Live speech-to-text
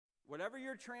Whatever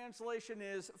your translation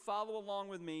is, follow along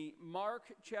with me. Mark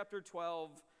chapter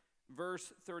 12,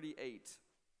 verse 38.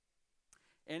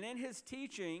 And in his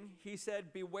teaching, he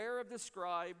said, "Beware of the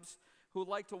scribes who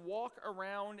like to walk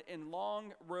around in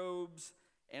long robes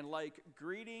and like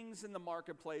greetings in the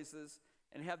marketplaces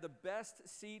and have the best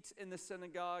seats in the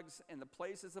synagogues and the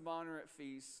places of honor at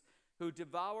feasts, who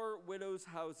devour widows'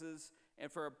 houses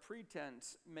and for a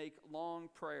pretense make long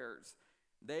prayers.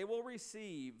 They will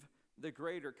receive the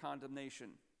greater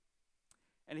condemnation."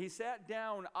 And he sat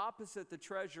down opposite the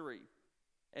treasury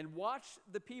and watched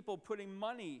the people putting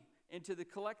money into the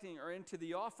collecting or into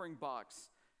the offering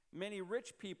box. Many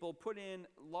rich people put in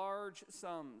large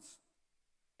sums.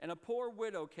 And a poor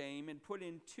widow came and put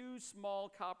in 2 small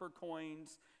copper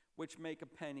coins, which make a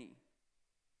penny.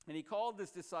 And he called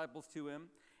his disciples to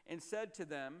him and said to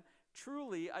them,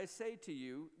 "Truly I say to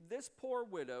you, this poor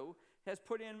widow has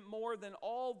put in more than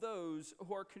all those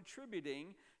who are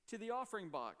contributing to the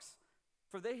offering box.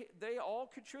 For they all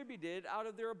contributed out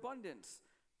of their abundance,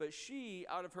 but she,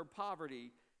 out of her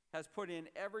poverty, has put in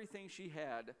everything she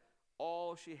had,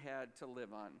 all she had to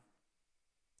live on."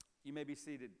 You may be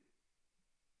seated.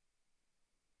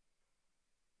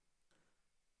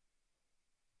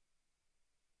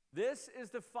 This is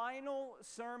the final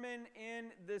sermon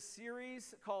in this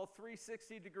series called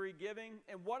 360-Degree Giving.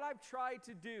 And what I've tried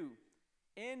to do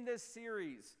in this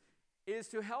series is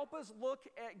to help us look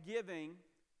at giving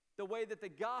the way that the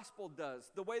gospel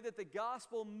does, the way that the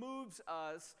gospel moves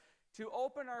us to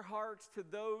open our hearts to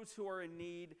those who are in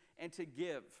need and to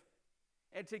give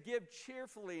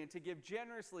cheerfully and to give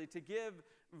generously, to give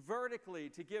vertically,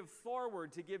 to give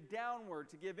forward, to give downward,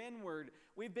 to give inward.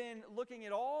 We've been looking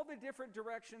at all the different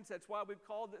directions. That's why we've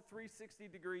called it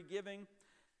 360-Degree Giving.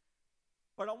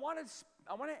 But I want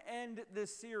to end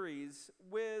this series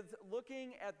with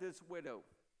looking at this widow.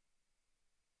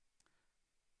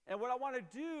 And what I want to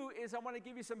do is I want to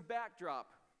give you some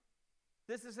backdrop.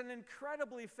 This is an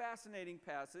incredibly fascinating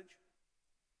passage.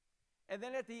 And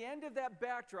then at the end of that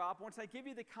backdrop, once I give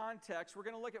you the context, we're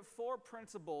going to look at 4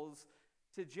 principles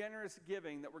to generous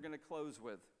giving that we're going to close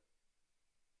with.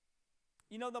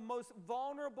 You know, the most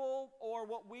vulnerable, or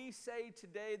what we say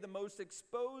today, the most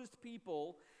exposed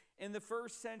people in the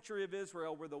first century of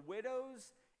Israel were the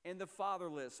widows and the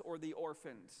fatherless, or the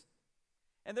orphans.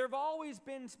 And there have always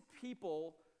been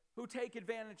people who take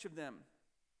advantage of them.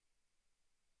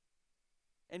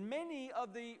 And many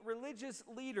of the religious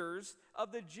leaders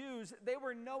of the Jews, they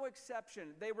were no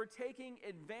exception. They were taking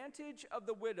advantage of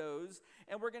the widows,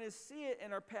 and we're going to see it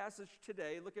in our passage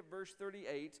today. Look at verse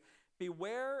 38.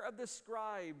 "Beware of the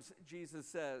scribes," Jesus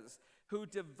says, "who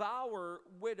devour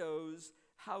widows'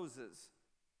 houses."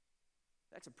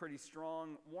 That's a pretty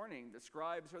strong warning. The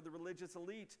scribes are the religious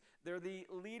elite. They're the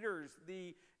leaders,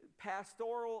 the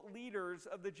pastoral leaders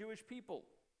of the Jewish people.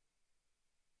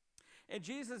 And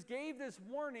Jesus gave this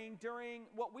warning during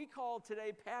what we call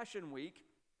today Passion Week.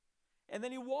 And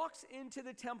then he walks into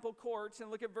the temple courts, and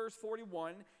look at verse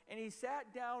 41, and he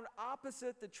sat down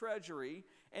opposite the treasury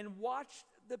and watched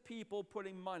the people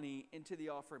putting money into the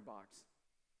offering box.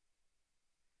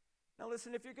 Now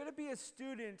listen, if you're going to be a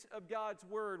student of God's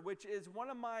Word, which is one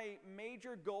of my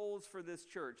major goals for this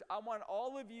church, I want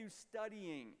all of you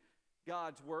studying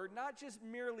God's Word, not just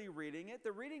merely reading it.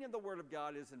 The reading of the Word of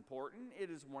God is important.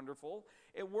 It is wonderful.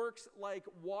 It works like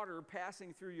water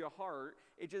passing through your heart.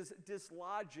 It just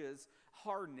dislodges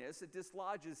hardness. It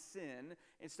dislodges sin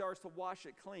and starts to wash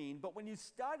it clean. But when you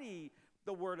study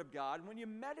the Word of God, when you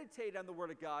meditate on the Word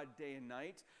of God day and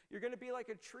night, you're going to be like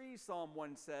a tree, Psalm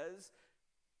 1 says,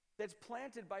 that's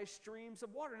planted by streams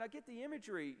of water. Now get the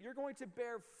imagery. You're going to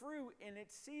bear fruit in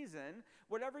its season.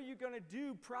 Whatever you're going to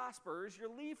do prospers. Your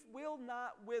leaf will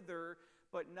not wither,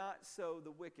 but not so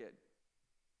the wicked.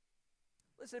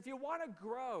 Listen, if you want to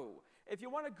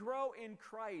grow in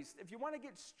Christ, if you want to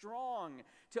get strong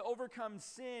to overcome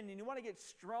sin, and you want to get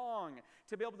strong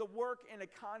to be able to work in a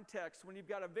context when you've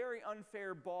got a very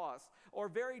unfair boss or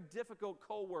very difficult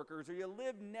coworkers, or you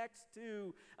live next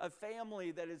to a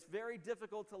family that is very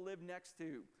difficult to live next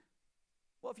to.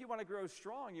 Well, if you want to grow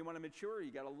strong, you want to mature,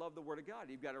 you got to love the Word of God.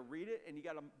 You've got to read it, and you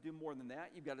got to do more than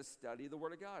that. You've got to study the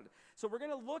Word of God. So we're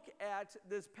going to look at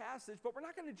this passage, but we're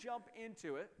not going to jump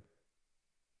into it.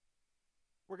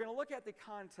 We're going to look at the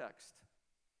context.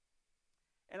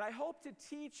 And I hope to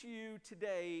teach you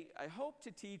today,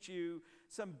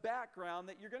 some background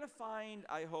that you're going to find,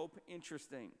 I hope,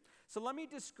 interesting. So let me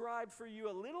describe for you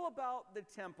a little about the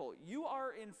temple. You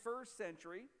are in 1st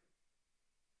century.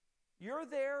 You're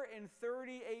there in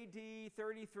 30 AD,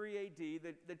 33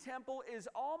 AD. The temple is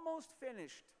almost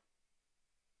finished.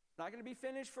 It's not going to be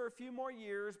finished for a few more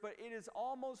years, but it is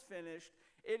almost finished.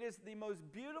 It is the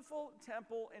most beautiful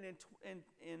temple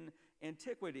in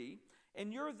antiquity,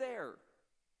 and you're there.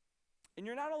 And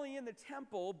you're not only in the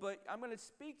temple, but I'm going to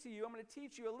speak to you, I'm going to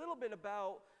teach you a little bit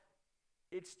about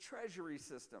its treasury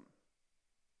system.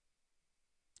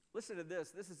 Listen to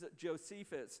this. This is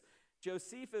Josephus.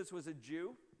 Josephus was a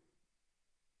Jew.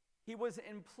 He was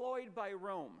employed by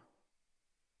Rome.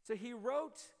 So he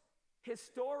wrote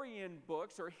historian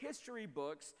books or history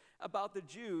books about the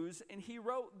Jews, and he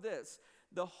wrote this: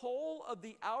 the whole of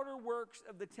the outer works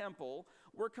of the temple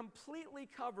were completely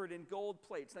covered in gold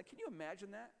plates. Now, can you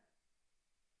imagine that?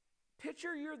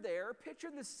 Picture you're there, picture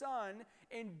the sun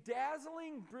in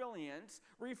dazzling brilliance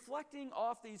reflecting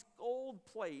off these gold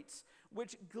plates,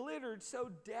 which glittered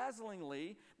so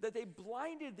dazzlingly that they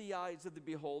blinded the eyes of the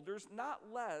beholders, not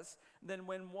less than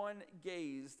when one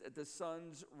gazed at the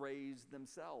sun's rays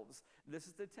themselves. This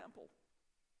is the temple.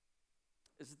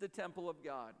 This is the temple of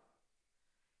God.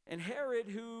 And Herod,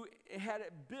 who had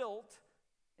it built,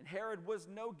 and Herod was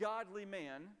no godly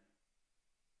man,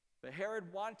 but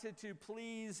Herod wanted to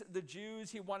please the Jews.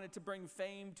 He wanted to bring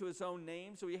fame to his own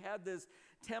name. So he had this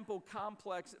temple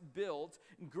complex built,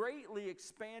 greatly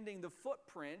expanding the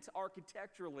footprint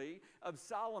architecturally of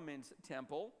Solomon's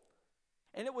temple.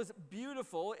 And it was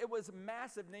beautiful. It was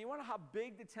massive. Now, you want to know how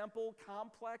big the temple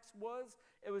complex was?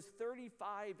 It was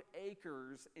 35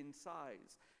 acres in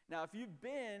size. Now, if you've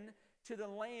been to the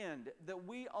land that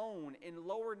we own in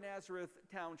Lower Nazareth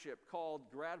Township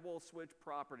called Gradwell Switch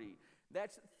property,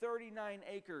 that's 39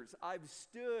 acres. I've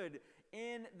stood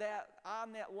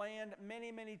on that land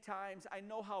many, many times. I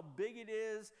know how big it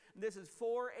is. This is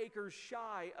 4 acres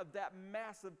shy of that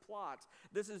massive plot.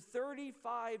 This is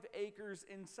 35 acres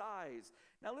in size.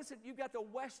 Now listen, you've got the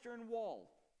western wall.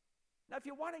 Now, if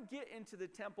you want to get into the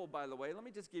temple, by the way, let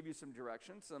me just give you some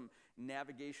directions, some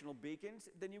navigational beacons.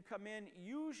 Then you come in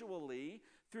usually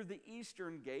through the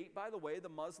eastern gate. By the way, the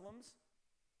Muslims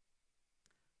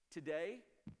today,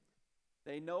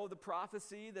 they know the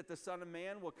prophecy that the Son of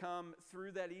Man will come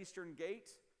through that eastern gate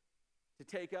to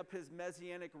take up his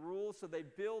messianic rule. So they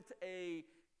built a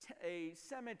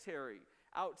cemetery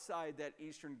outside that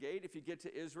eastern gate. If you get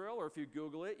to Israel or if you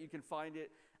Google it, you can find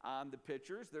it on the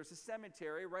pictures. There's a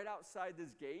cemetery right outside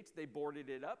this gate. They boarded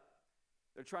it up.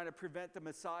 They're trying to prevent the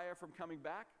Messiah from coming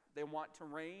back. They want to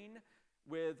reign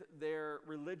with their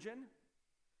religion.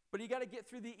 But you got to get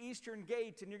through the eastern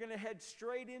gate, and you're going to head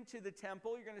straight into the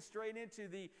temple. You're going to straight into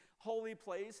the holy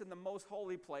place and the most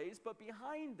holy place. But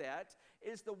behind that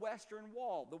is the western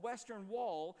wall. The western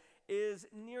wall is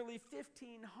nearly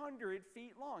 1,500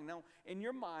 feet long. Now, in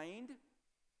your mind,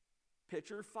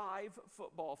 picture 5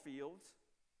 football fields.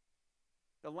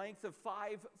 The length of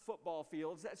 5 football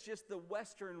fields, that's just the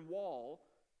western wall.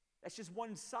 That's just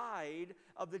one side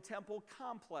of the temple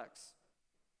complex.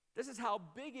 This is how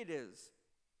big it is.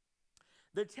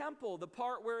 The temple, the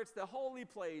part where it's the holy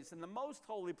place and the most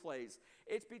holy place,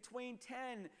 it's between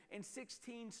 10 and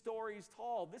 16 stories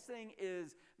tall. This thing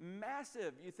is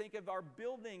massive. You think of our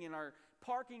building in our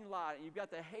parking lot, and you've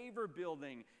got the Haver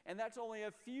building, and that's only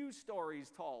a few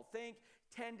stories tall. Think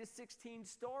 10 to 16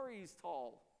 stories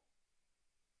tall.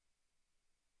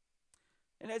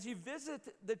 And as you visit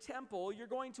the temple, you're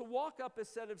going to walk up a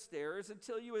set of stairs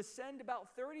until you ascend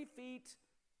about 30 feet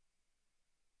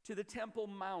to the Temple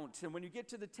Mount. And when you get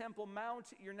to the Temple Mount,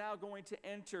 you're now going to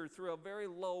enter through a very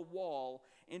low wall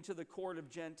into the court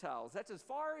of Gentiles. That's as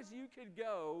far as you could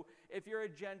go if you're a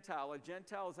Gentile. A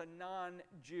Gentile is a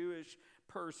non-Jewish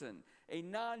person. A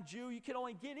non-Jew, you can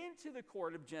only get into the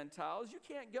court of Gentiles. You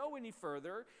can't go any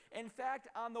further. In fact,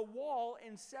 on the wall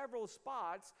in several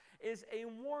spots is a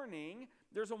warning.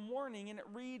 There's a warning, and it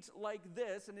reads like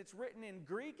this, and it's written in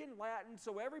Greek and Latin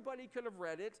so everybody could have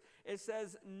read it. It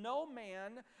says, "No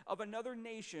man of another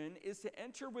nation is to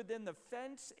enter within the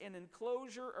fence and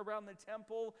enclosure around the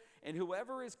temple, and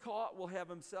whoever is caught will have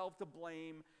himself to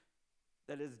blame,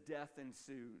 that his death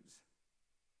ensues."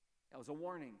 That was a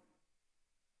warning.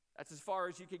 That's as far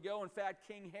as you could go. In fact,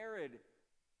 King Herod,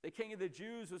 the king of the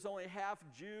Jews, was only half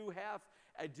Jew, half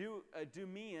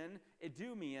Idumean,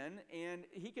 and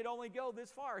he could only go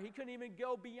this far. He couldn't even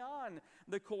go beyond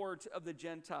the court of the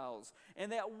Gentiles.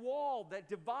 And that wall that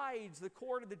divides the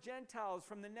court of the Gentiles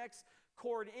from the next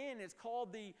court in is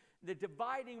called the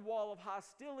dividing wall of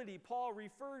hostility. Paul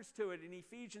refers to it in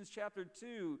Ephesians chapter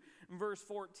 2, verse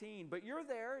 14. But you're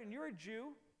there, and you're a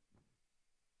Jew,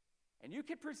 and you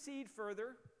can proceed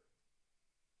further.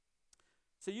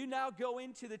 So you now go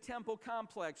into the temple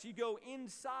complex. You go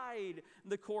inside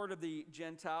the court of the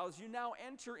Gentiles. You now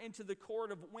enter into the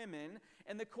court of women.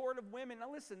 And the court of women,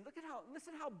 now listen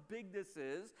how big this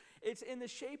is. It's in the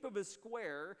shape of a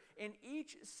square, and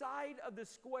each side of the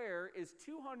square is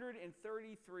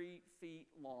 233 feet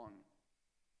long.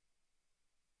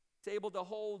 It's able to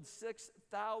hold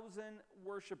 6,000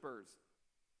 worshipers.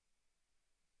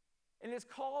 And it's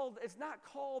not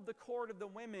called the court of the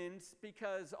women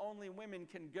because only women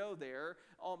can go there.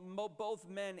 Both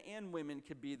men and women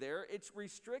could be there. It's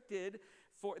restricted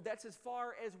that's as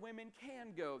far as women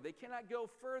can go. They cannot go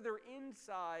further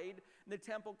inside the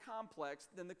temple complex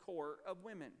than the court of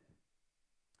women.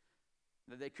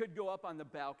 Now, they could go up on the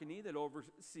balcony that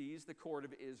oversees the court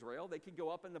of Israel. They could go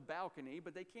up on the balcony,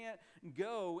 but they can't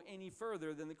go any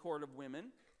further than the court of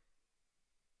women.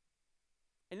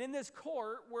 And in this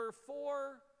court were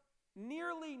 4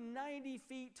 nearly 90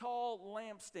 feet tall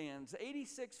lampstands,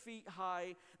 86 feet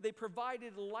high. They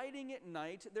provided lighting at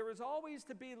night. There was always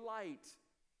to be light,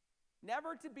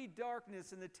 never to be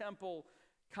darkness in the temple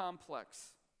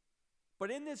complex. But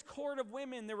in this court of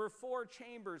women, there were 4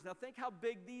 chambers. Now think how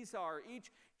big these are.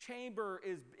 Each chamber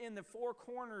is in the 4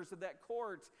 corners of that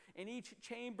court, and each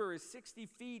chamber is 60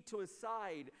 feet to a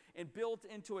side and built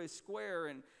into a square.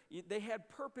 And they had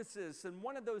purposes. In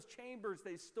one of those chambers,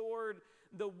 they stored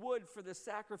the wood for the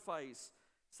sacrifices.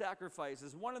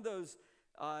 One of those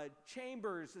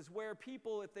chambers is where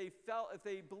people, if they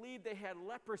believed they had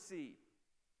leprosy,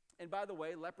 and by the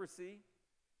way, leprosy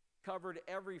covered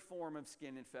every form of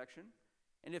skin infection.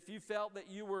 And if you felt that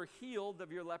you were healed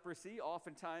of your leprosy,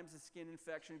 oftentimes the skin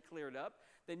infection cleared up,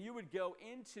 then you would go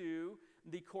into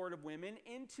the court of women,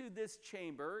 into this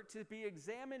chamber to be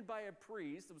examined by a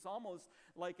priest. It was almost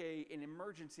like an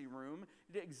emergency room,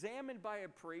 examined by a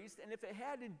priest. And if it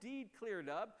had indeed cleared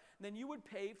up, then you would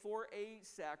pay for a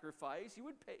sacrifice. You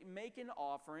would make an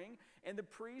offering, and the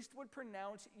priest would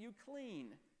pronounce you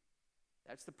clean.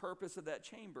 That's the purpose of that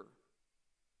chamber.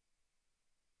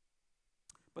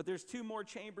 But there's 2 more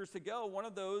chambers to go. One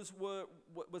of those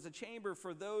was a chamber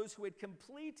for those who had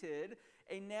completed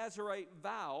a Nazirite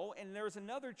vow, and there was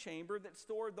another chamber that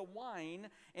stored the wine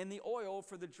and the oil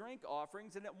for the drink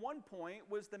offerings, and at one point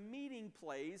was the meeting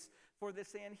place for the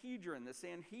Sanhedrin. The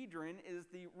Sanhedrin is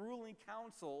the ruling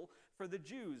council for the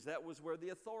Jews. That was where the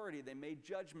authority, they made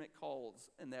judgment calls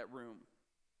in that room.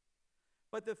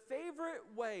 But the favorite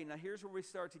way, now here's where we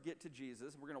start to get to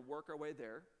Jesus. We're going to work our way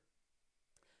there.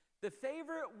 The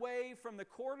favorite way from the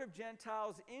court of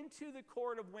Gentiles into the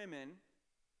court of women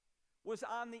was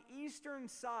on the eastern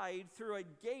side through a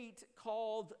gate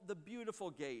called the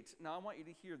Beautiful Gate. Now, I want you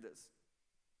to hear this.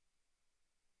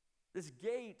 This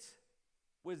gate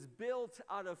was built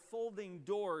out of folding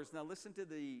doors. Now, listen to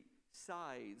the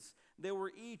sides. They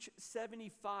were each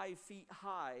 75 feet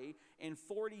high and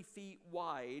 40 feet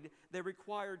wide. They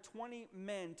required 20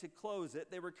 men to close it.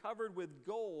 They were covered with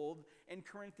gold and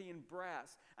Corinthian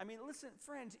brass. I mean, listen,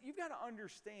 friends, you've got to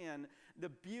understand the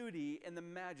beauty and the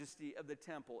majesty of the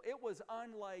temple. It was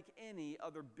unlike any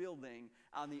other building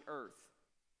on the earth.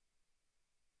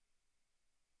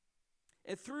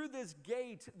 And through this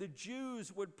gate, the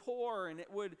Jews would pour, and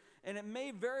it may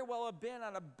very well have been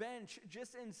on a bench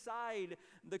just inside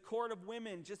the court of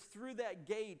women, just through that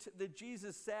gate that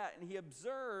Jesus sat, and he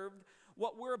observed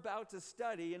what we're about to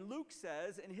study. And Luke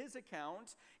says in his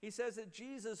account, he says that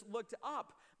Jesus looked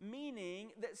up, meaning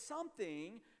that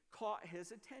something caught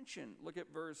his attention. Look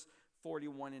at verse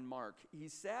 41 in Mark. He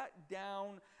sat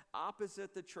down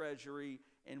opposite the treasury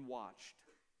and watched.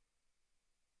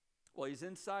 Well, he's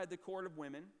inside the court of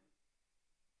women.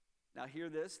 Now, hear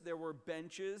this. There were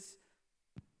benches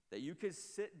that you could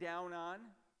sit down on.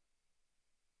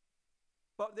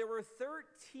 But there were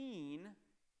 13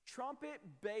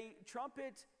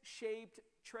 trumpet-shaped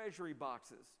treasury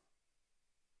boxes.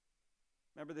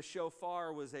 Remember, the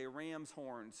shofar was a ram's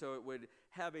horn, so it would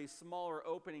have a smaller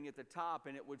opening at the top,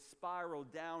 and it would spiral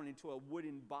down into a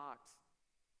wooden box.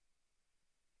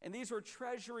 And these were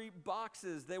treasury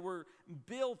boxes. They were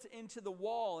built into the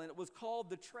wall, and it was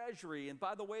called the treasury. And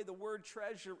by the way, the word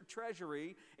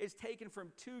treasury is taken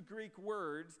from 2 Greek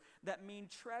words that mean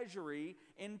treasury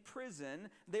and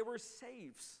prison. They were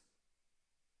safes.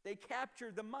 They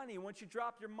captured the money. Once you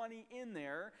dropped your money in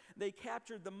there, they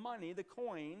captured the money, the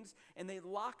coins, and they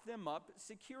locked them up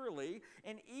securely.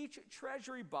 And each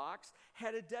treasury box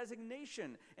had a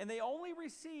designation, and they only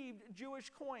received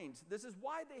Jewish coins. This is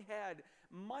why they had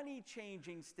money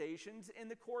changing stations in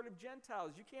the court of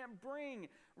Gentiles. You can't bring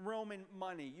Roman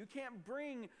money. You can't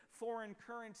bring foreign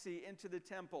currency into the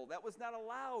temple. That was not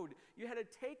allowed. You had to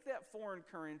take that foreign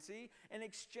currency and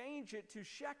exchange it to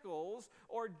shekels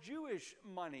or Jewish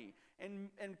money. And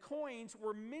coins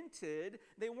were minted.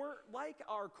 They weren't like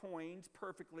our coins,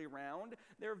 perfectly round.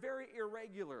 They're very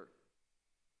irregular.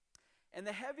 And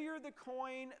the heavier the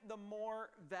coin, the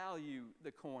more value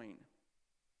the coin.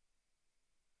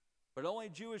 But only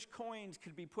Jewish coins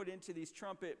could be put into these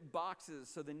trumpet boxes,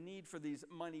 so the need for these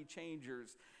money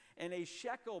changers. And a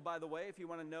shekel, by the way, if you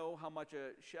want to know how much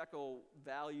a shekel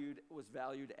was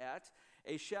valued at,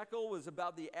 a shekel was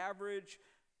about the average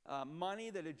money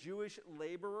that a Jewish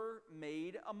laborer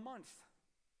made a month.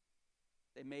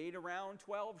 They made around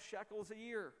 12 shekels a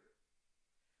year.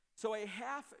 So a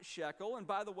half shekel, and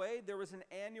by the way, there was an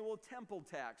annual temple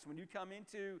tax. When you come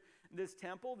into this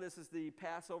temple, this is the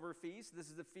Passover feast. This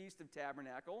is the Feast of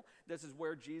Tabernacle. This is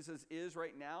where Jesus is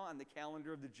right now on the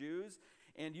calendar of the Jews.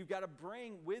 And you've got to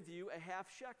bring with you a half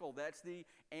shekel. That's the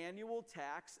annual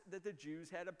tax that the Jews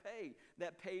had to pay.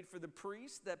 That paid for the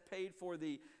priests, that paid for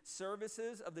the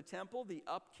services of the temple, the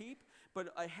upkeep.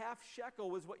 But a half shekel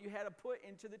was what you had to put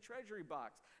into the treasury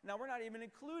box. Now, we're not even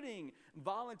including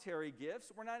voluntary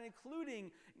gifts. We're not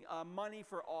including money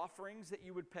for offerings that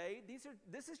you would pay.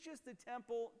 This is just the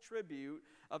temple tribute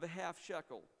of a half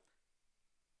shekel.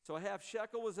 So a half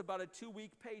shekel was about a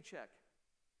 2-week paycheck.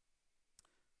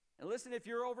 And listen, if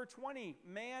you're over 20,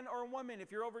 man or woman,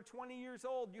 if you're over 20 years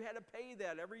old, you had to pay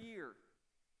that every year.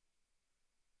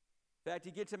 In fact,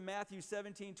 you get to Matthew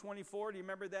 17:24. Do you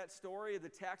remember that story of the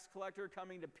tax collector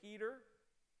coming to Peter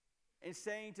and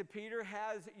saying to Peter,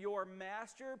 "Has your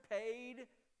master paid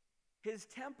his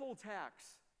temple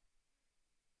tax?"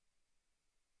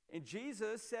 And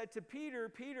Jesus said to Peter,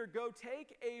 "Peter, go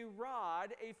take a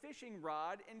rod, a fishing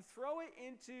rod, and throw it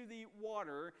into the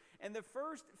water, and the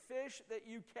first fish that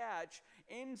you catch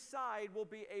inside will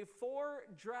be a 4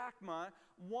 drachma,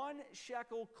 1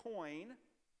 shekel coin."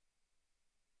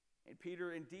 And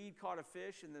Peter indeed caught a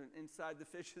fish, and inside the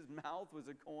fish's mouth was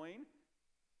a coin.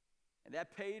 And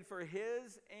that paid for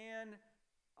his and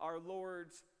our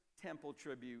Lord's temple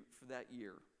tribute for that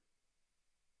year.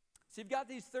 So you've got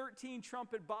these 13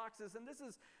 trumpet boxes, and this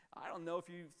is, I don't know if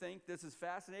you think this is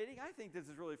fascinating. I think this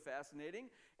is really fascinating.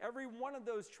 Every one of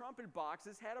those trumpet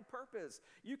boxes had a purpose.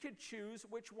 You could choose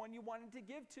which one you wanted to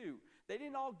give to. They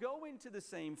didn't all go into the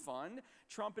same fund.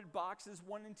 Trumpet boxes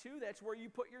 1 and 2, that's where you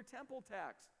put your temple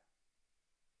tax.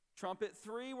 Trumpet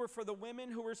 3 were for the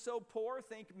women who were so poor.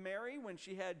 Think Mary when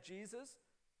she had Jesus.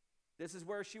 This is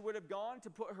where she would have gone to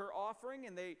put her offering,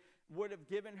 and they would have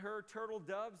given her turtle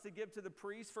doves to give to the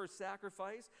priest for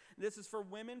sacrifice. This is for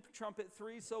women, trumpet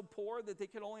 3, so poor that they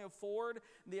could only afford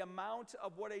the amount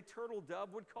of what a turtle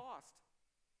dove would cost.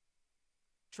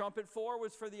 Trumpet 4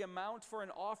 was for the amount for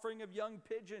an offering of young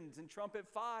pigeons. And trumpet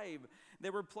 5, they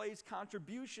replaced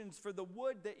contributions for the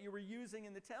wood that you were using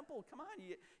in the temple. Come on,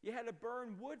 you had to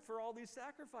burn wood for all these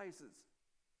sacrifices.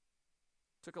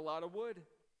 Took a lot of wood.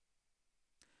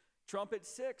 Trumpet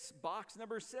 6, box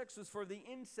number 6, was for the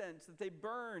incense that they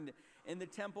burned in the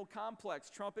temple complex.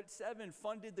 Trumpet 7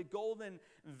 funded the golden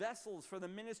vessels for the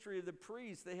ministry of the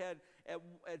priests. They had,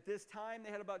 at this time, they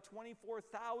had about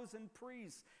 24,000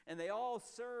 priests, and they all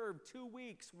served 2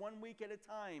 weeks, 1 week at a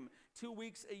time, 2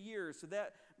 weeks a year. So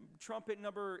that trumpet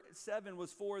number 7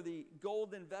 was for the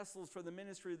golden vessels for the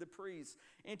ministry of the priests.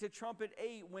 Into trumpet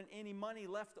 8 went any money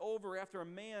left over after a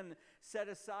man set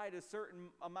aside a certain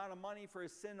amount of money for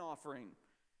his sin offering.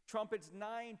 Trumpets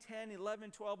 9, 10,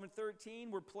 11, 12, and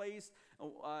 13 were placed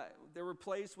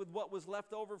with what was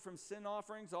left over from sin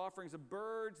offerings, offerings of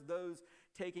birds, those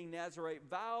taking Nazirite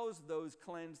vows, those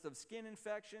cleansed of skin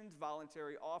infections,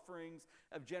 voluntary offerings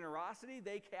of generosity.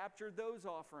 They captured those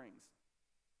offerings.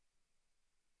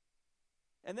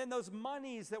 And then those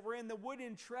monies that were in the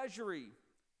wooden treasury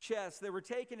chests, they were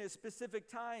taken at specific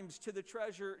times to the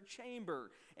treasure chamber.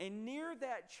 And near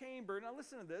that chamber, now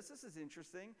listen to this is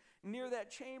interesting. Near that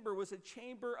chamber was a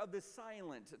chamber of the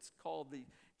silent. It's called the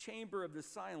chamber of the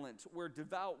silent, where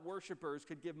devout worshipers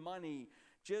could give money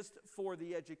just for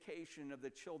the education of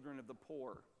the children of the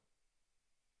poor.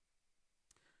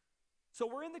 So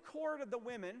we're in the court of the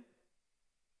women.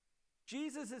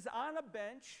 Jesus is on a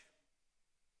bench.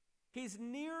 He's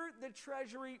near the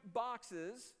treasury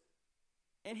boxes.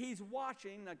 And he's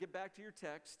watching, now get back to your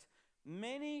text,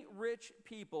 many rich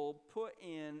people put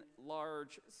in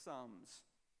large sums.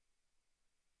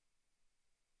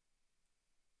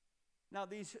 Now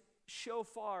these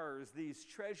shofars, these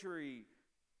treasury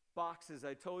boxes,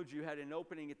 I told you had an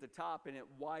opening at the top and it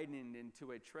widened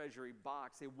into a treasury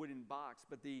box, a wooden box.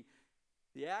 But the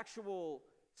The actual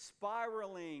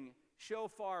spiraling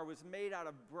shofar was made out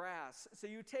of brass. So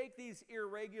you take these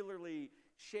irregularly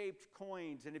shaped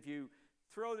coins, and if you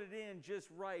throw it in just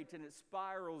right, and it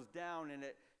spirals down, and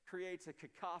it creates a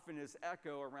cacophonous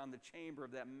echo around the chamber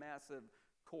of that massive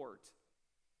court.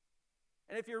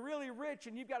 And if you're really rich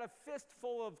and you've got a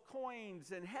fistful of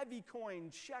coins and heavy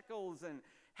coins, shekels and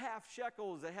half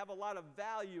shekels that have a lot of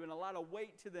value and a lot of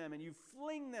weight to them, and you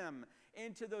fling them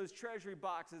into those treasury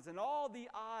boxes, and all the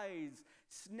eyes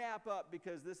snap up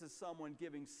because this is someone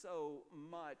giving so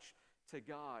much to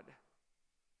God.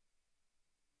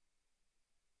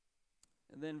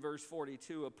 And then verse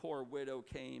 42, a poor widow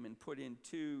came and put in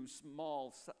 2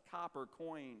 small copper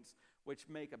coins, which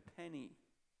make a penny.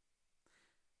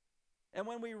 And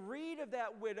when we read of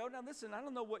that widow, now listen, I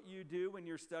don't know what you do when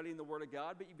you're studying the Word of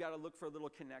God, but you've got to look for little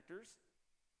connectors.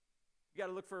 You've got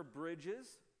to look for bridges.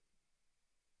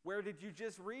 Where did you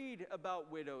just read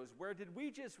about widows? Where did we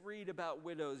just read about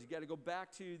widows? You got to go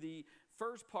back to the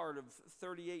first part of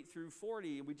 38 through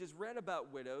 40. And we just read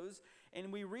about widows.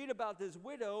 And we read about this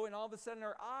widow, and all of a sudden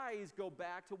our eyes go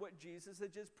back to what Jesus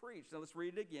had just preached. Now let's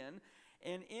read it again.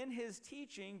 And in his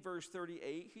teaching, verse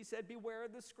 38, he said, beware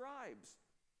of the scribes.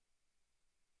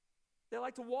 They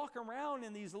like to walk around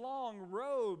in these long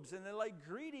robes, and they like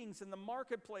greetings in the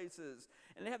marketplaces,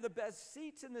 and they have the best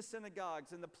seats in the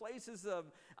synagogues and the places of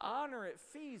honor at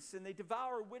feasts, and they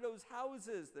devour widows'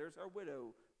 houses. There's our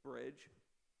widow bridge.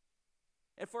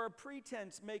 And for a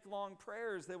pretense make long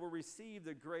prayers, they will receive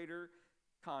the greater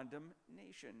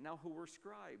condemnation. Now, who were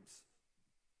scribes?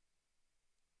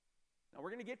 Now, we're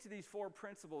going to get to these 4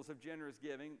 principles of generous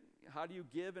giving. How do you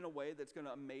give in a way that's going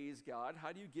to amaze God?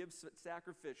 How do you give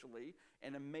sacrificially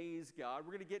and amaze God?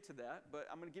 We're going to get to that, but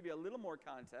I'm going to give you a little more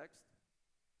context.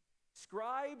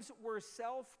 Scribes were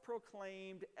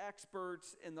self-proclaimed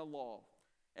experts in the law,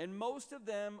 and most of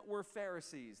them were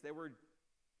Pharisees. They were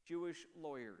Jewish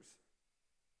lawyers.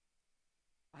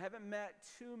 I haven't met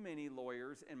too many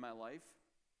lawyers in my life.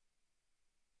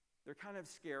 They're kind of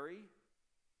scary.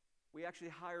 We actually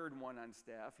hired one on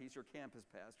staff. He's your campus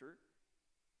pastor.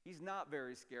 He's not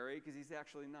very scary because he's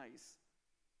actually nice.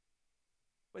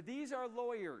 But these are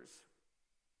lawyers.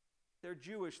 They're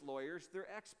Jewish lawyers. They're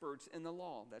experts in the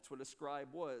law. That's what a scribe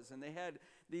was. And they had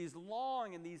these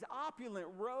long and these opulent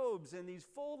robes and these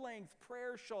full-length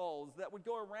prayer shawls that would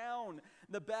go around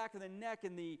the back of the neck,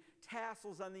 and the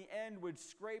tassels on the end would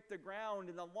scrape the ground.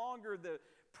 And the longer the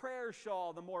prayer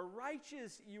shawl, the more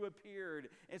righteous you appeared.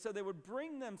 And so they would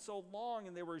bring them so long,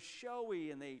 and they were showy,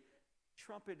 and they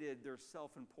trumpeted their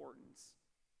self-importance.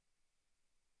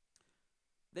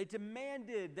 They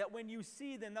demanded that when you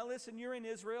see them, now listen, you're in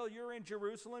Israel, you're in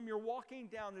Jerusalem, you're walking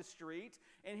down the street,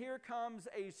 and here comes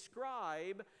a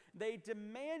scribe. They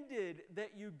demanded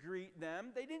that you greet them.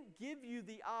 They didn't give you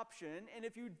the option, and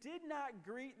if you did not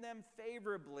greet them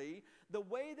favorably, the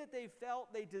way that they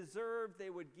felt they deserved, they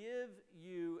would give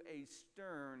you a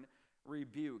stern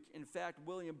rebuke. In fact,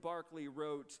 William Barclay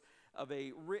wrote of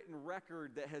a written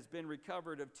record that has been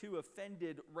recovered of 2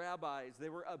 offended rabbis. They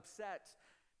were upset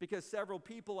because several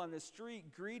people on the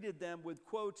street greeted them with,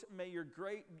 quote, may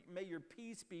your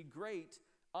peace be great,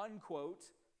 unquote,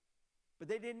 but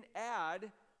they didn't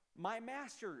add, my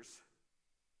masters.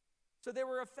 So they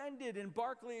were offended, and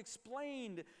Barclay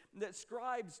explained that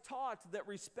scribes taught that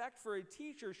respect for a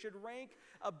teacher should rank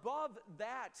above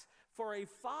that for a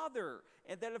father,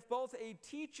 and that if both a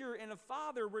teacher and a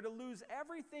father were to lose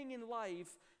everything in life,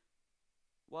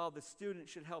 well, the student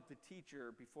should help the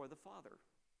teacher before the father.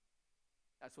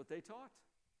 That's what they taught.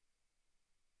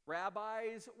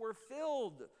 Rabbis were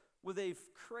filled with a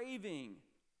craving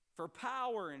for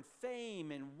power and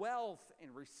fame and wealth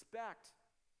and respect.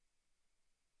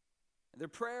 And their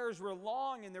prayers were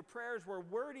long and their prayers were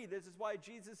wordy. This is why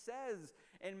Jesus says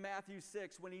in Matthew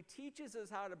 6, when he teaches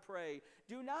us how to pray,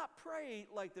 do not pray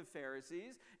like the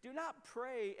Pharisees. Do not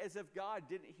pray as if God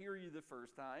didn't hear you the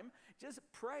first time. Just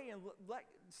pray and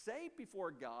say before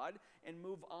God and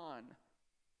move on.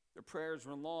 Their prayers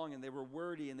were long and they were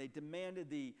wordy, and they demanded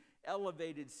the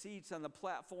elevated seats on the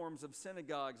platforms of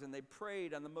synagogues, and they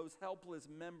preyed on the most helpless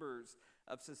members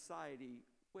of society,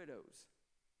 widows.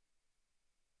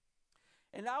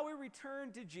 And now we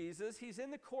return to Jesus. He's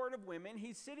in the court of women.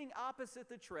 He's sitting opposite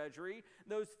the treasury,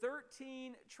 those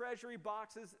 13 treasury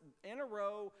boxes in a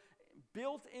row,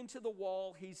 built into the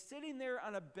wall. He's sitting there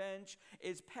on a bench.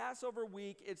 It's Passover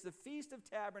week. It's the Feast of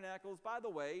Tabernacles. By the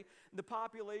way, the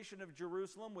population of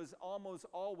Jerusalem was almost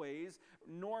always,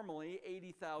 normally,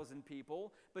 80,000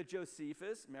 people. But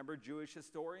Josephus, remember, Jewish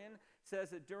historian, says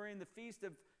that during the Feast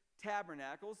of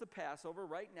Tabernacles, the Passover,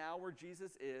 right now where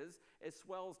Jesus is, it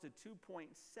swells to 2.7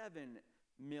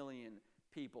 million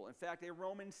people. In fact, a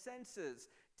Roman census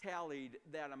tallied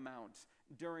that amount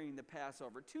during the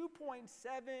Passover. 2.7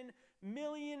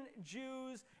 million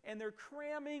Jews, and they're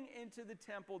cramming into the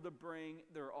temple to bring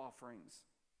their offerings.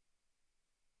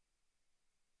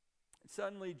 And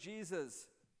suddenly, Jesus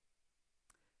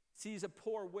sees a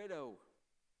poor widow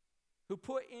who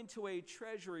put into a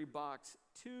treasury box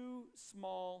 2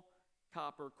 small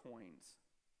copper coins.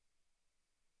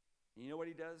 And you know what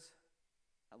he does?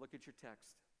 Now look at your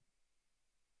text.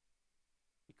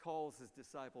 He calls his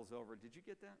disciples over. Did you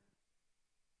get that?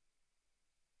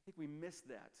 I think we missed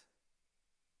that.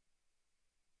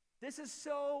 This is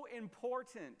so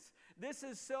important. This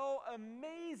is so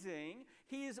amazing.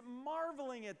 He's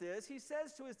marveling at this. He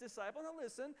says to his disciples, now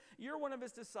listen, you're one of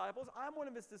his disciples. I'm one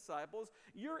of his disciples.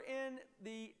 You're in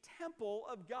the temple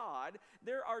of God.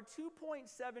 There are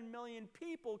 2.7 million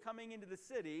people coming into the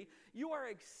city. You are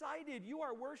excited. You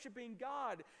are worshiping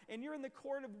God. And you're in the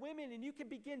court of women, and you can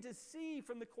begin to see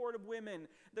from the court of women,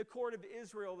 the court of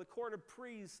Israel, the court of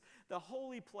priests, the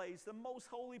holy place, the most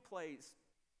holy place.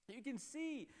 You can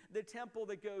see the temple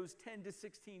that goes 10 to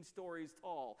 16 stories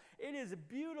tall. It is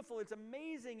beautiful. It's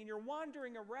amazing. And you're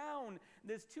wandering around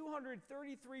this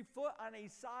 233 foot on a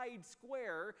side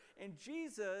square, and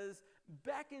Jesus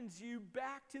beckons you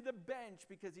back to the bench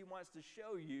because he wants to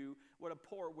show you what a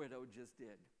poor widow just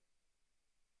did.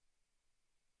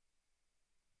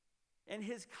 And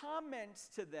his comments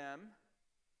to them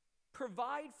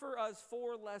provide for us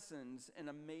 4 lessons in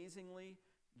amazingly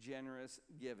generous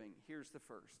giving. Here's the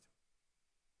first.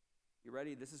 You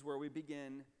ready? This is where we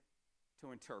begin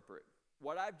to interpret.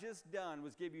 What I've just done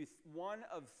was give you one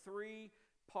of 3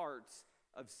 parts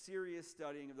of serious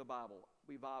studying of the Bible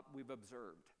we've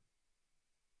observed.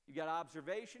 You've got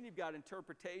observation, you've got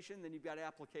interpretation, then you've got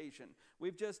application.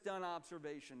 We've just done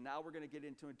observation. Now we're going to get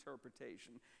into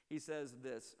interpretation. He says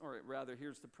this, or rather,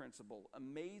 here's the principle.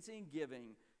 Amazing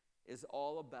giving is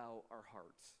all about our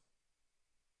hearts.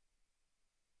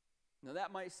 Now,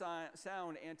 that might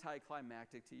sound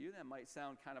anticlimactic to you. That might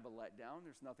sound kind of a letdown.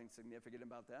 There's nothing significant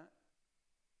about that.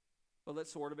 But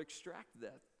let's sort of extract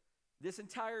that. This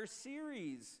entire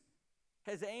series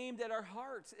has aimed at our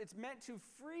hearts. It's meant to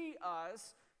free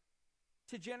us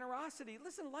to generosity.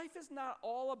 Listen, life is not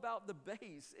all about the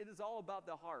base. It is all about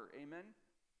the heart. Amen?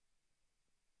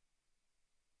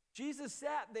 Jesus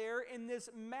sat there in this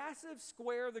massive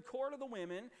square, the court of the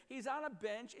women. He's on a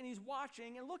bench and he's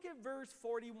watching. And look at verse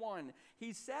 41.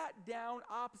 He sat down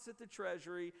opposite the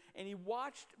treasury and he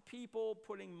watched people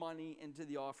putting money into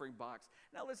the offering box.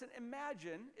 Now listen,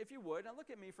 imagine, if you would, now look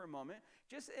at me for a moment.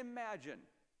 Just imagine.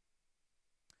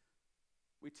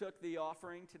 We took the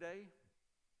offering today.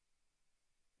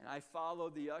 And I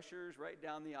followed the ushers right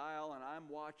down the aisle, and I'm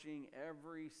watching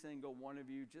every single one of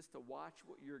you just to watch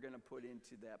what you're going to put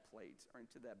into that plate or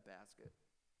into that basket.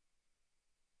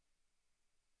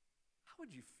 How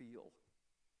would you feel?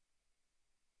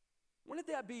 Wouldn't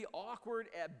that be awkward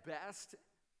at best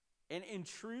and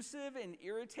intrusive and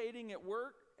irritating at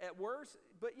worst?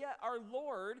 But yet our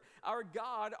Lord, our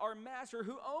God, our Master,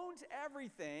 who owns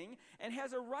everything and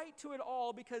has a right to it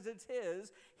all because it's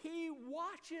his, he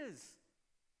watches.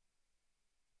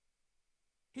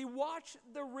 He watched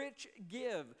the rich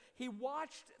give. He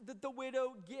watched the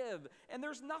widow give. And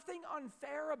there's nothing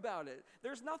unfair about it.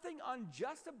 There's nothing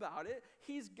unjust about it.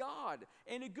 He's God.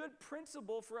 And a good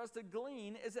principle for us to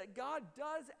glean is that God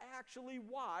does actually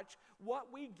watch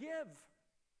what we give.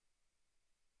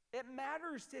 It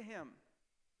matters to him.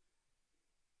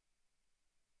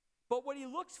 But what he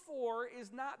looks for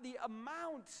is not the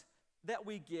amount that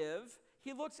we give.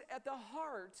 He looks at the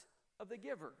heart of the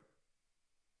giver.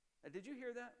 Now, did you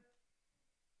hear that?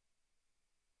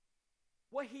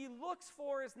 What he looks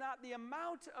for is not the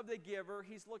amount of the giver,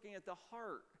 he's looking at the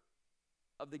heart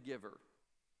of the giver.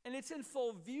 And it's in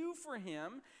full view for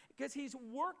him because he's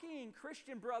working,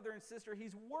 Christian brother and sister,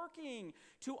 he's working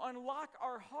to unlock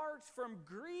our hearts from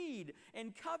greed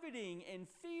and coveting and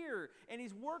fear. And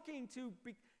he's working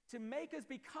to make us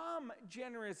become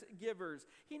generous givers.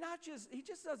 He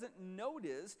just doesn't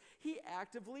notice, he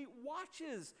actively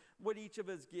watches what each of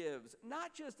us gives,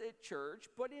 not just at church,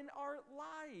 but in our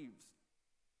lives.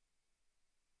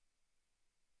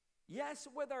 Yes,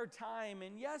 with our time,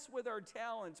 and yes, with our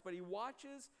talents, but he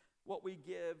watches what we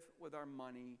give with our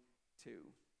money too.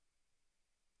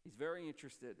 He's very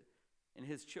interested in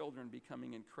his children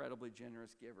becoming incredibly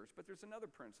generous givers. But there's another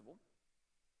principle.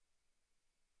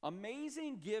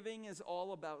 Amazing giving is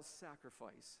all about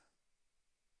sacrifice.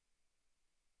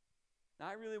 Now,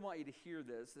 I really want you to hear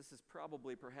this. This is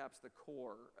probably perhaps the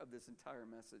core of this entire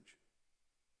message.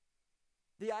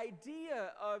 The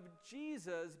idea of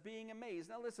Jesus being amazed.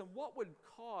 Now listen, what would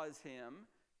cause him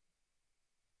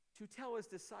to tell his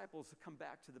disciples to come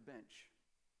back to the bench?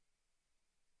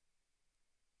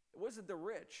 It wasn't the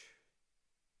rich.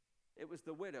 It was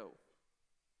the widow.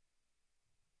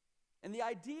 And the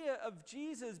idea of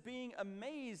Jesus being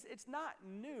amazed, it's not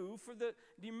new. Do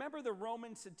you remember the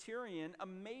Roman centurion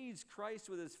amazed Christ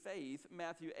with his faith,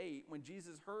 Matthew 8, when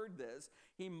Jesus heard this,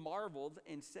 he marveled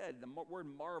and said, the word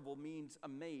marvel means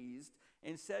amazed,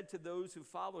 and said to those who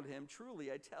followed him,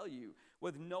 truly, I tell you,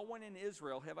 with no one in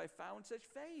Israel have I found such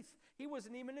faith. He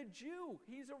wasn't even a Jew.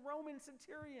 He's a Roman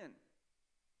centurion.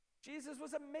 Jesus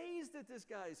was amazed at this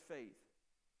guy's faith.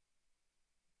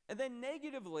 And then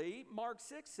negatively, Mark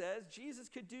 6 says Jesus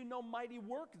could do no mighty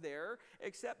work there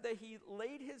except that he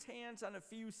laid his hands on a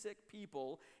few sick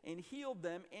people and healed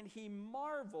them, and he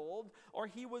marveled, or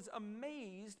he was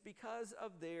amazed because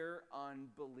of their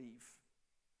unbelief.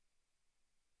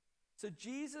 So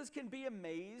Jesus can be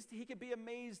amazed. He can be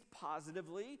amazed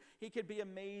positively. He could be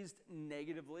amazed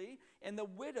negatively. And the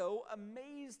widow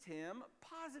amazed him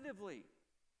positively.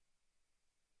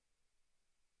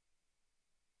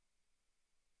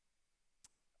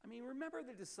 I mean, remember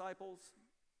the disciples?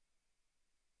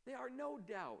 They are no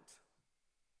doubt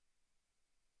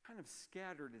kind of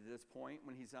scattered at this point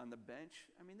when he's on the bench.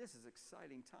 I mean, this is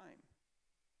exciting time.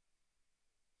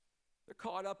 They're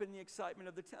caught up in the excitement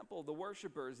of the temple, the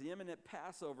worshipers, the imminent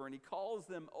Passover, and he calls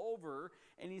them over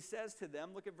and he says to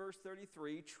them, look at verse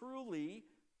 33, truly,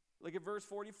 look at verse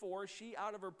 44, she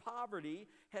out of her poverty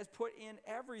has put in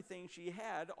everything she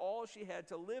had, all she had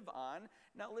to live on.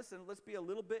 Now listen, let's dig a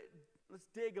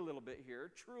little bit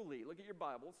here. Truly, look at your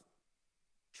Bibles.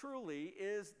 Truly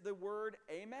is the word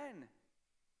amen.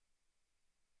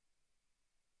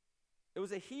 It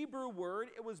was a Hebrew word.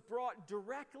 It was brought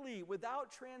directly,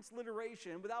 without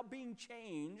transliteration, without being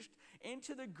changed,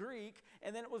 into the Greek,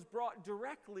 and then it was brought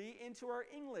directly into our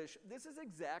English. This is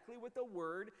exactly what the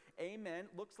word amen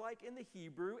looks like in the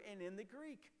Hebrew and in the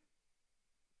Greek.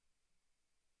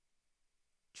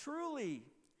 Truly,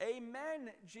 amen,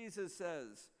 Jesus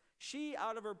says. She,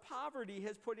 out of her poverty,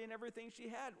 has put in everything she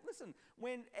had. Listen,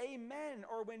 when amen,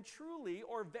 or when truly,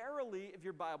 or verily, if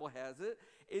your Bible has it,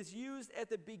 is used at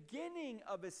the beginning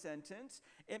of a sentence,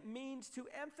 it means to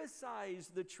emphasize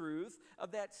the truth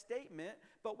of that statement.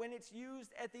 But when it's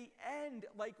used at the end,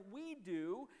 like we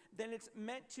do, then it's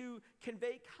meant to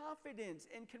convey confidence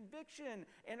and conviction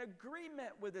and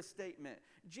agreement with a statement.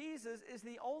 Jesus is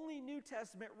the only New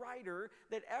Testament writer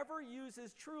that ever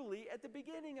uses truly at the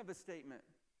beginning of a statement.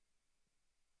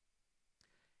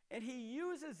 And he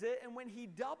uses it, and when he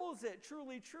doubles it,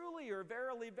 truly, truly, or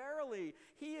verily, verily,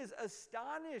 he is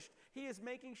astonished. He is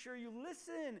making sure you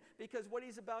listen, because what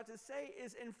he's about to say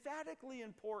is emphatically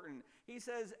important. He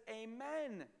says,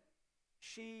 amen,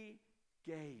 she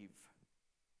gave.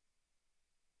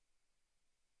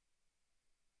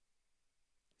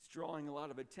 It's drawing a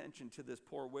lot of attention to this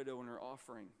poor widow and her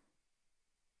offering.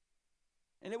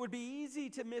 And it would be easy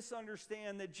to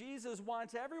misunderstand that Jesus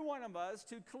wants every one of us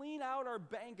to clean out our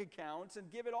bank accounts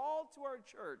and give it all to our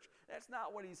church. That's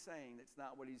not what he's saying. That's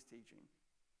not what he's teaching.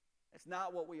 That's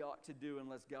not what we ought to do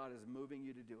unless God is moving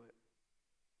you to do it.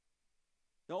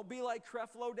 Don't be like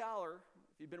Creflo Dollar,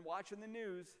 if you've been watching the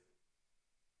news.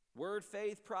 Word,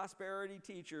 faith, prosperity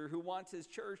teacher who wants his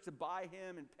church to buy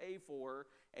him and pay for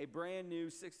a brand new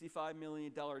 $65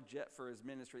 million jet for his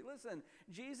ministry. Listen,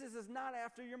 Jesus is not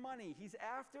after your money. He's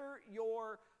after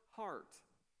your heart.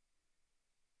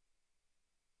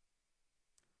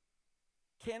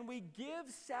 Can we give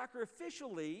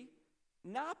sacrificially,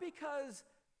 not because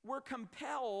we're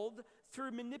compelled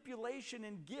through manipulation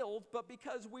and guilt, but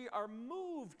because we are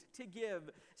moved to give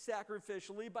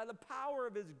sacrificially by the power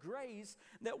of his grace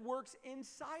that works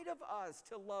inside of us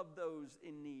to love those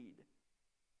in need?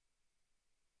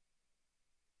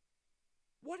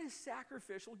 What is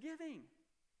sacrificial giving?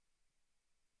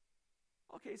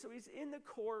 Okay, so he's in the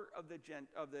court of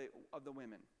the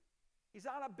women. He's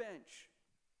on a bench.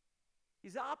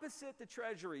 He's opposite the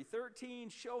treasury, 13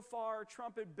 shofar,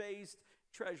 trumpet-based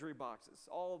treasury boxes,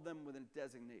 all of them with a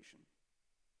designation.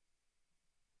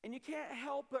 And you can't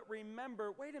help but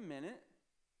remember, wait a minute,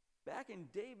 back in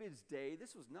David's day,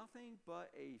 this was nothing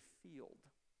but a field.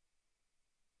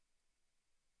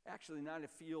 Actually, not a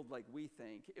field like we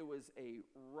think. It was a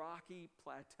rocky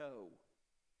plateau.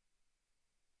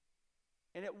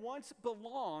 And it once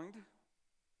belonged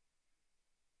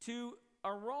to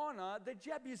Araunah the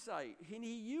Jebusite, and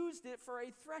he used it for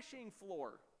a threshing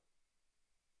floor.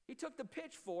 He took the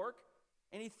pitchfork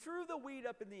and he threw the wheat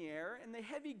up in the air, and the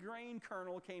heavy grain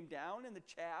kernel came down and the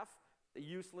chaff The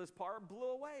useless part blew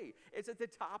away. It's at the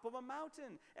top of a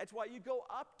mountain. That's why you go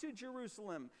up to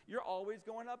Jerusalem. You're always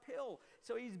going uphill.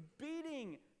 So he's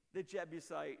beating the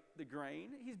Jebusite, the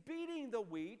grain. He's beating the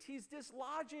wheat. He's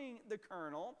dislodging the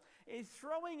kernel. He's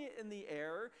throwing it in the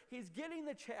air. He's getting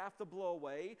the chaff to blow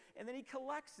away. And then he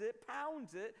collects it,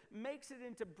 pounds it, makes it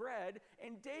into bread.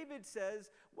 And David says,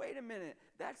 wait a minute,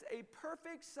 that's a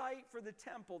perfect site for the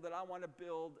temple that I want to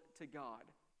build to God.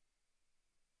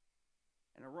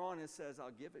 And Araunah says, I'll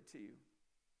give it to you.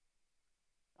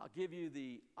 I'll give you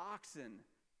the oxen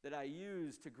that I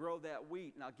use to grow that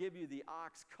wheat, and I'll give you the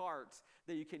ox carts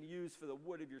that you can use for the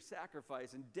wood of your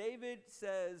sacrifice. And David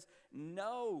says,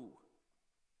 no,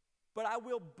 but I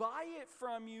will buy it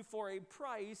from you for a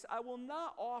price. I will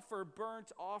not offer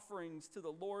burnt offerings to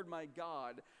the Lord my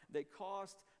God that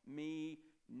cost me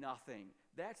nothing.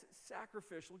 That's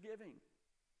sacrificial giving.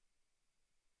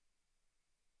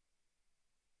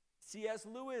 C.S.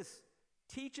 Lewis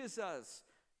teaches us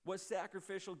what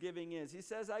sacrificial giving is. He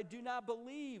says, I do not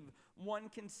believe one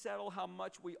can settle how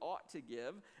much we ought to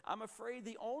give. I'm afraid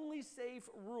the only safe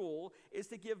rule is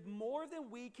to give more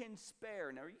than we can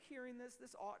spare. Now, are you hearing this?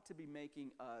 This ought to be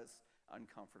making us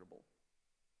uncomfortable.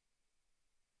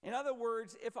 In other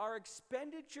words, if our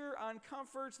expenditure on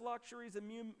comforts, luxuries,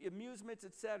 amusements,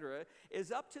 etc.,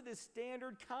 is up to the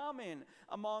standard common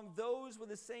among those with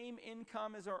the same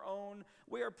income as our own,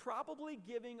 we are probably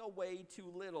giving away too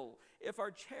little. If our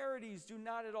charities do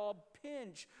not at all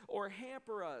pinch or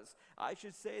hamper us, I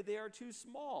should say they are too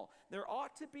small. There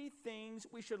ought to be things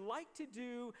we should like to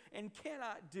do and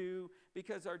cannot do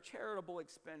because our charitable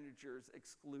expenditures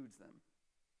excludes them.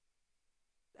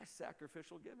 That's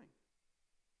sacrificial giving.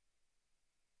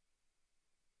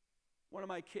 One of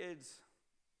my kids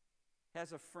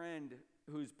has a friend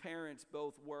whose parents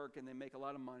both work and they make a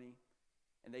lot of money,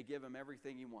 and they give him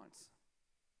everything he wants.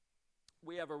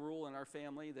 We have a rule in our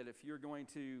family that if you're going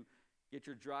to get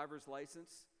your driver's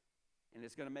license and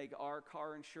it's going to make our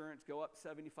car insurance go up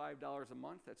 $75 a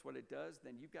month, that's what it does,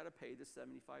 then you've got to pay the $75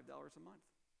 a month.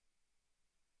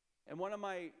 And one of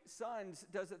my sons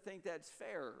doesn't think that's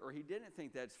fair, or he didn't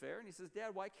think that's fair, and he says,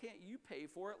 Dad, why can't you pay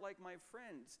for it like my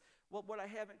friends? Well, what I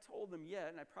haven't told them yet,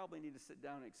 and I probably need to sit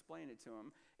down and explain it to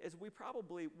him, is we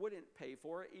probably wouldn't pay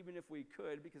for it, even if we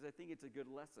could, because I think it's a good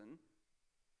lesson.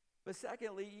 But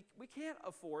secondly, we can't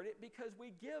afford it because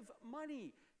we give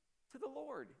money to the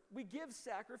Lord. We give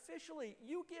sacrificially.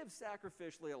 You give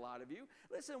sacrificially, a lot of you.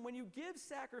 Listen, when you give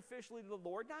sacrificially to the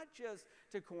Lord, not just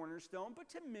to Cornerstone, but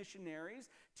to missionaries,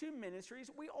 to ministries,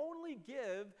 we only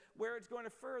give where it's going to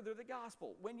further the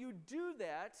gospel. When you do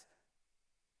that,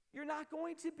 you're not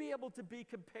going to be able to be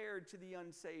compared to the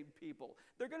unsaved people.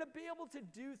 They're going to be able to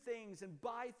do things and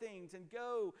buy things and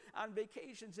go on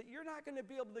vacations that you're not going to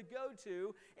be able to go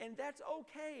to, and that's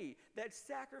okay. That's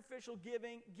sacrificial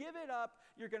giving. Give it up.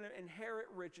 You're going to inherit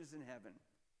riches in heaven.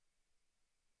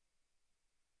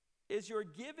 Is your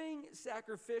giving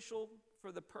sacrificial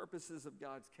for the purposes of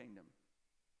God's kingdom?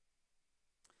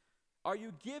 Are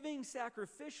you giving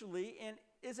sacrificially, and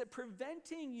is it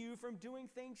preventing you from doing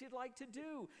things you'd like to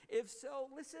do? If so,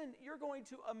 listen, you're going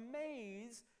to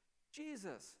amaze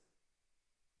Jesus.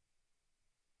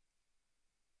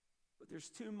 But there's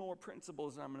two more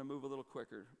principles, and I'm going to move a little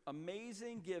quicker.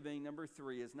 Amazing giving, number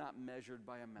 3, is not measured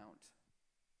by amount.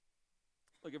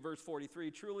 Look at verse 43.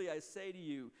 Truly I say to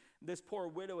you, this poor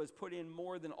widow has put in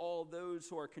more than all those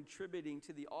who are contributing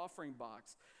to the offering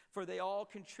box. For they all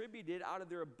contributed out of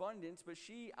their abundance, but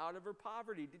she out of her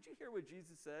poverty. Did you hear what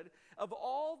Jesus said? Of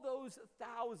all those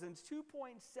thousands,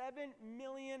 2.7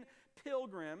 million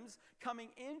pilgrims coming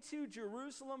into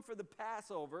Jerusalem for the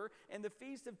Passover and the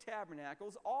Feast of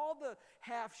Tabernacles, all the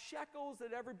half shekels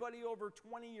that everybody over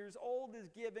 20 years old is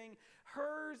giving,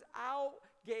 hers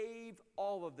outgave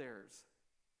all of theirs.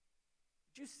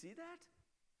 Did you see that?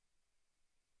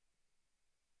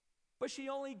 But she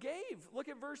only gave, look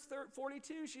at verse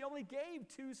 42, she only gave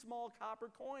 2 small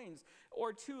copper coins,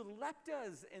 or 2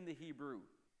 leptas in the Hebrew.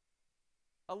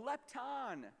 A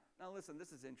lepton, now listen,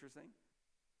 this is interesting,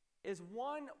 is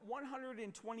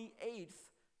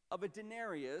 1/128th of a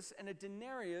denarius, and a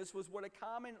denarius was what a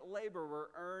common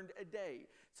laborer earned a day.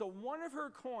 So one of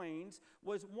her coins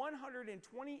was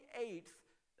 128th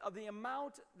of the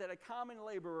amount that a common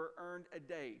laborer earned a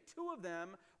day. 2 of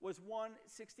them was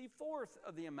 1/64th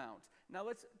of the amount. Now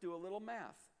let's do a little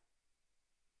math.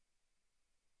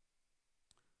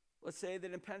 Let's say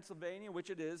that in Pennsylvania,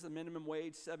 which it is, the minimum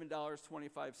wage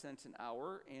 $7.25 an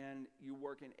hour, and you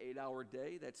work an 8-hour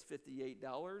day, that's $58.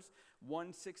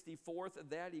 1/64th of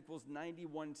that equals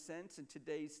 91 cents in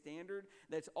today's standard.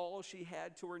 That's all she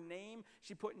had to her name.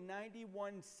 She put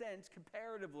 91 cents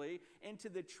comparatively into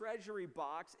the treasury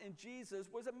box, and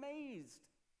Jesus was amazed.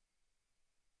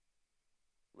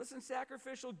 Listen,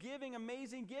 sacrificial giving,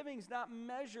 amazing giving is not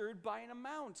measured by an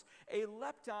amount. A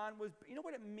lepton was, you know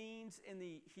what it means in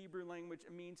the Hebrew language?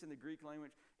 It means in the Greek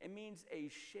language? It means a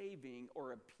shaving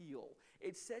or a peel.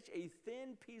 It's such a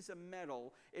thin piece of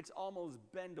metal, it's almost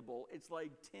bendable. It's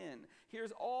like tin.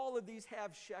 Here's all of these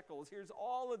half shekels. Here's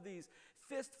all of these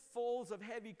fistfuls of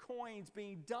heavy coins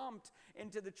being dumped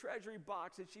into the treasury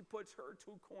box, and she puts her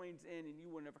 2 coins in, and you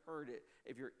wouldn't have heard it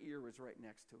if your ear was right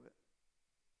next to it.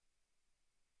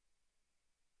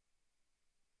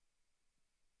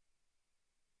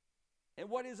 And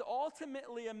what is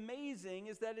ultimately amazing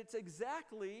is that it's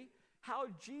exactly how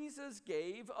Jesus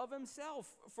gave of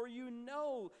himself. For you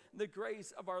know the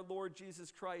grace of our Lord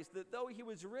Jesus Christ, that though he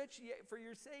was rich, yet for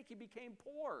your sake he became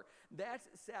poor. That's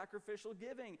sacrificial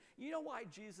giving. You know why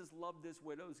Jesus loved this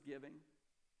widow's giving?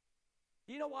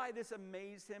 You know why this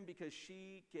amazed him? Because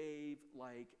she gave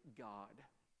like God.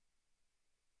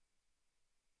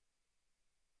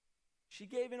 She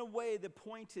gave in a way that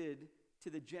pointed to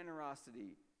the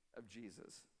generosity of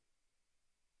Jesus.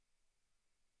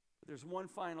 But there's one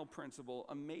final principle.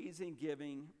 Amazing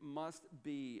giving must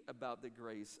be about the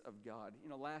grace of God. You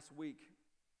know, last week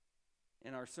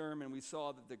in our sermon, we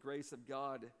saw the grace of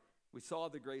God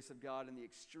in the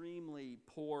extremely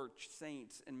poor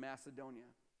saints in Macedonia.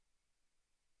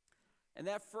 And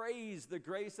that phrase, the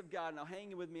grace of God, now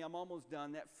hang with me, I'm almost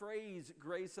done. That phrase,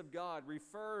 grace of God,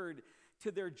 referred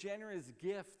to their generous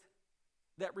gift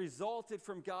that resulted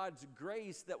from God's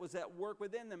grace that was at work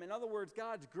within them. In other words,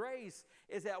 God's grace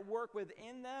is at work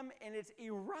within them, and it's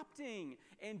erupting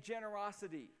in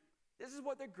generosity. This is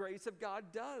what the grace of God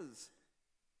does.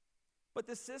 But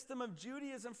the system of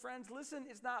Judaism, friends, listen,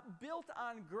 it's not built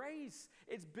on grace.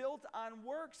 It's built on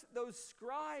works. Those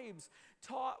scribes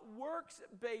taught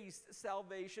works-based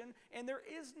salvation, and there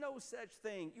is no such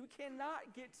thing. You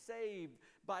cannot get saved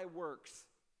by works.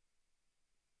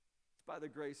 By the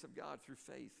grace of God through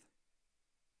faith.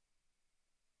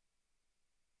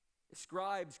 The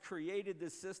scribes created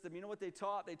this system. You know what they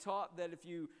taught? They taught that if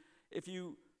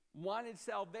you wanted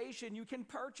salvation, you can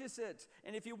purchase it.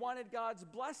 And if you wanted God's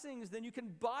blessings, then you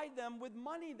can buy them with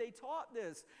money. They taught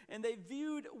this. And they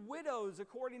viewed widows,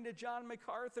 according to John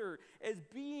MacArthur, as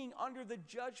being under the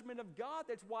judgment of God.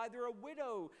 That's why they're a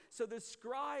widow. So the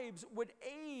scribes would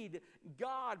aid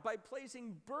God by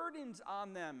placing burdens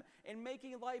on them and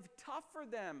making life tough for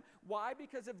them. Why?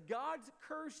 Because if God's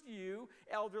cursed you,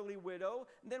 elderly widow,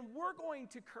 then we're going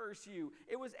to curse you.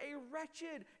 It was a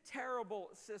wretched,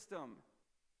 terrible system.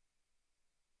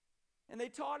 And they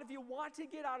taught if you want to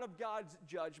get out of God's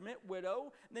judgment,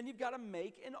 widow, then you've got to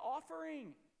make an offering.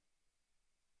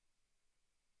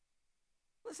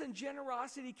 Listen,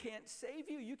 generosity can't save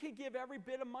you. You can give every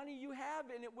bit of money you have,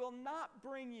 and it will not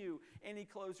bring you any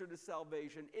closer to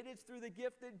salvation. It is through the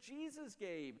gift that Jesus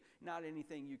gave, not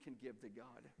anything you can give to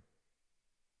God.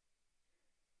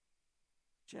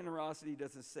 Generosity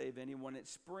doesn't save anyone. It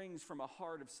springs from a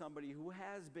heart of somebody who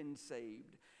has been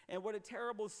saved. And what a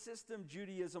terrible system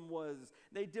Judaism was.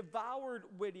 They devoured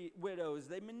widows.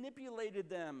 They manipulated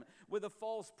them with a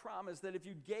false promise that if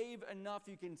you gave enough,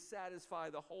 you can satisfy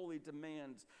the holy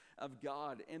demands of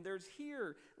God. And there's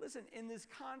here, listen, in this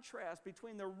contrast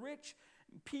between the rich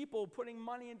people putting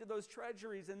money into those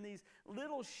treasuries and these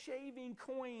little shaving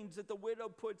coins that the widow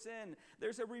puts in,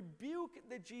 there's a rebuke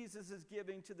that Jesus is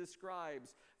giving to the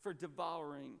scribes for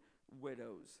devouring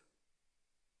widows.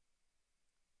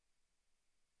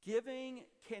 Giving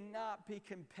cannot be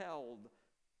compelled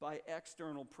by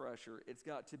external pressure. It's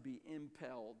got to be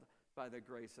impelled by the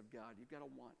grace of God. You've got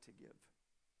to want to give.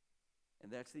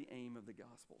 And that's the aim of the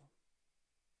gospel.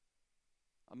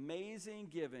 Amazing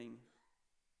giving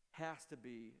has to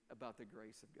be about the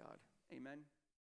grace of God. Amen.